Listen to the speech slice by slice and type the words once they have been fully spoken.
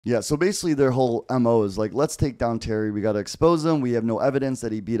Yeah, so basically their whole MO is like, let's take down Terry. We got to expose him. We have no evidence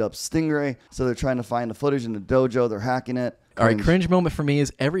that he beat up Stingray. So they're trying to find the footage in the dojo. They're hacking it. All right, cringe moment for me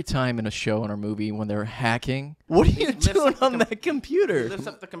is every time in a show or a movie when they're hacking. What are you doing on that computer? He lifts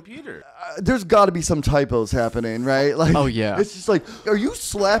up the computer. There's got to be some typos happening, right? Like, oh, yeah. It's just like, are you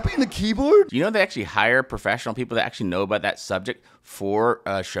slapping the keyboard? Do you know they actually hire professional people that actually know about that subject for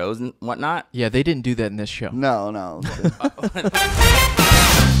shows and whatnot? Yeah, they didn't do that in this show. No.